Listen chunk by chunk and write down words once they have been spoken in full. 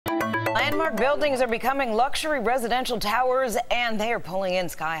Landmark buildings are becoming luxury residential towers, and they are pulling in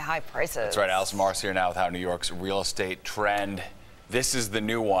sky-high prices. That's right. Alison Mars here now with how New York's real estate trend. This is the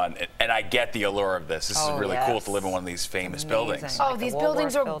new one, and I get the allure of this. This is really cool to live in one of these famous buildings. Oh, these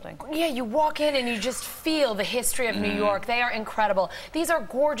buildings are, yeah, you walk in and you just feel the history of New York. They are incredible. These are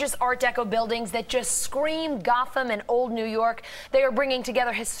gorgeous Art Deco buildings that just scream Gotham and old New York. They are bringing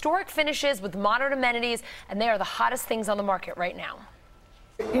together historic finishes with modern amenities, and they are the hottest things on the market right now.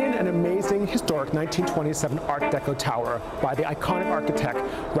 In an amazing historic 1927 Art Deco Tower by the iconic architect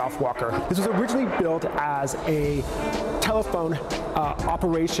Ralph Walker. This was originally built as a telephone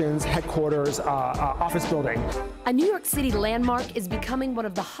operations headquarters office building. A New York City landmark is becoming one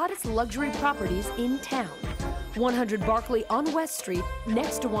of the hottest luxury properties in town. 100 Barclay on West Street,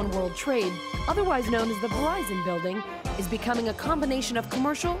 next to One World Trade, otherwise known as the Verizon Building, is becoming a combination of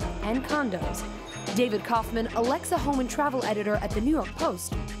commercial and condos. David Kaufman, Alexa home and travel editor at the New York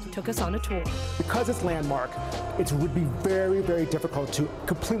Post, took us on a tour. Because it's landmark, it would be very, very difficult to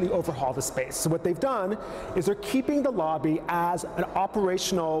completely overhaul the space. So what they've done is they're keeping the lobby as an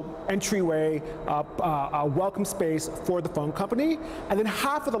operational entryway, welcome space for the phone company, and then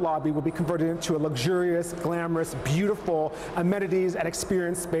half of the lobby will be converted into a luxurious, glamorous, beautiful amenities and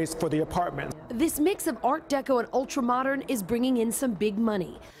experience space for the apartment. This mix of Art Deco and ultra-modern is bringing in some big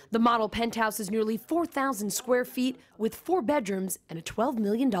money. The model penthouse is nearly 4,000 square feet with 4 bedrooms and a $12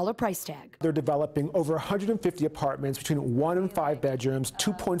 million price tag. They're developing over 150 apartments between 1 and 5 bedrooms,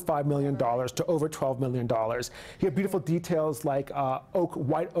 $2.5 million to over $12 million. You have beautiful details like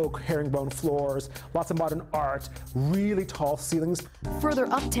white oak herringbone floors, lots of modern art, really tall ceilings.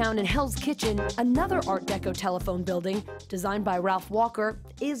 Further uptown in Hell's Kitchen, another Art Deco telephone building designed by Ralph Walker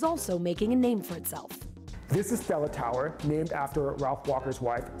is also making a name for itself. This is Stella Tower, named after Ralph Walker's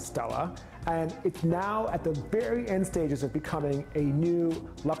wife, Stella, and it's now at the very end stages of becoming a new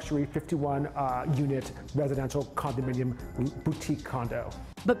luxury 51-unit residential condominium boutique condo.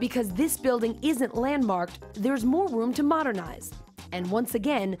 But because this building isn't landmarked, there's more room to modernize. And once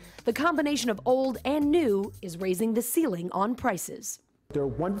again, the combination of old and new is raising the ceiling on prices. There are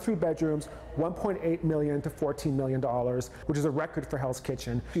 1 to 3 bedrooms, $1.8 million to $14 million, which is a record for Hell's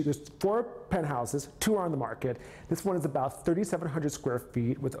Kitchen. There's 4 penthouses, 2 are on the market. This one is about 3,700 square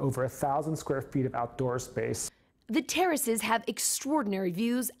feet with over 1,000 square feet of outdoor space. The terraces have extraordinary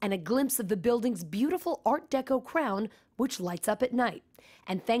views and a glimpse of the building's beautiful Art Deco crown, which lights up at night.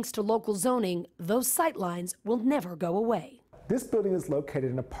 And thanks to local zoning, those sightlines will never go away. This building is located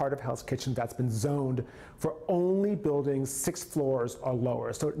in a part of Hell's Kitchen that's been zoned for only buildings 6 floors or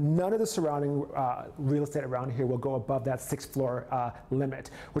lower. So none of the surrounding real estate around here will go above that 6th floor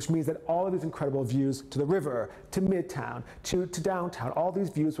limit, which means that all of these incredible views to the river, to Midtown, to downtown, all these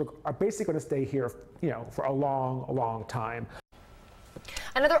views are basically going to stay here, for a long time.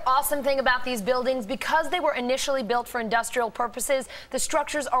 Another awesome thing about these buildings, because they were initially built for industrial purposes, the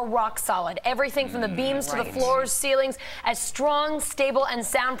structures are rock solid. Everything from the beams to the floors, ceilings, as strong, stable, and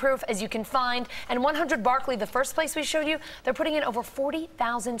soundproof as you can find. And 100 Barclay, the first place we showed you, they're putting in over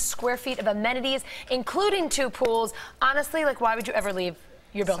 40,000 square feet of amenities, including 2 pools. Honestly, why would you ever leave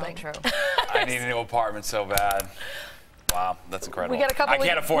your building? So true. I need a new apartment so bad. Wow, that's incredible. We got a couple. I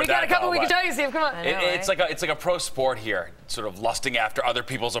can't afford that. We got a couple we can tell you, Steve. Come on. It's like a pro sport here, sort of lusting after other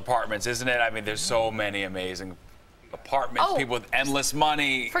people's apartments, isn't it? I mean, there's so many amazing apartments, people with endless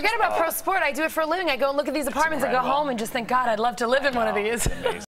money. Forget about pro sport. I do it for a living. I go and look at these apartments and go home and just think, God, I'd love to live in one of these.